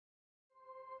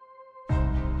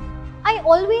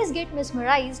always get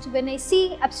mesmerized when I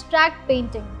see abstract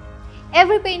painting.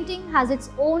 Every painting has its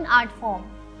own art form.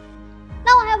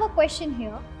 Now I have a question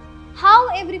here. How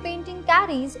every painting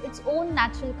carries its own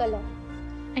natural color?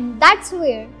 And that's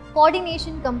where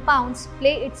coordination compounds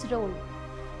play its role.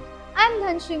 I am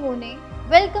Dhanshri Mone.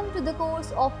 Welcome to the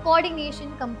course of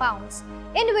Coordination Compounds,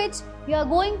 in which you are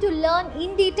going to learn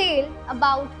in detail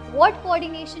about what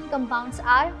coordination compounds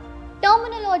are,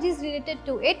 terminologies related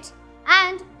to it,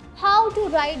 and how to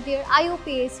write their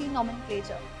IUPAC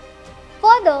nomenclature.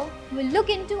 Further, we'll look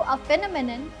into a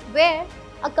phenomenon where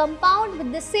a compound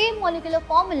with the same molecular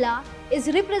formula is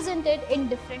represented in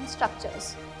different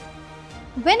structures.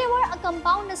 Whenever a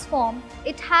compound is formed,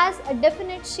 it has a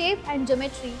definite shape and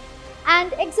geometry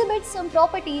and exhibits some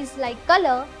properties like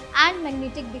color and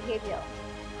magnetic behavior.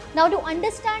 Now, to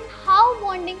understand how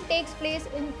bonding takes place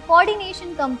in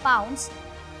coordination compounds,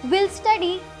 we'll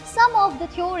study some of the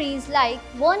theories like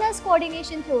Werner's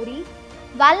coordination theory,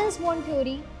 valence bond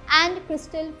theory, and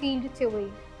crystal field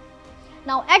theory.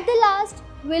 Now, at the last,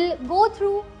 we'll go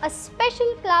through a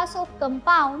special class of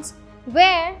compounds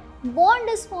where bond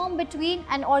is formed between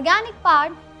an organic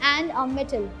part and a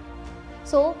metal.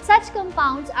 So, such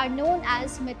compounds are known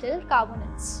as metal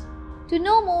carbonates. To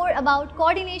know more about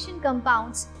coordination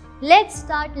compounds, let's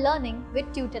start learning with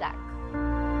Tutorac.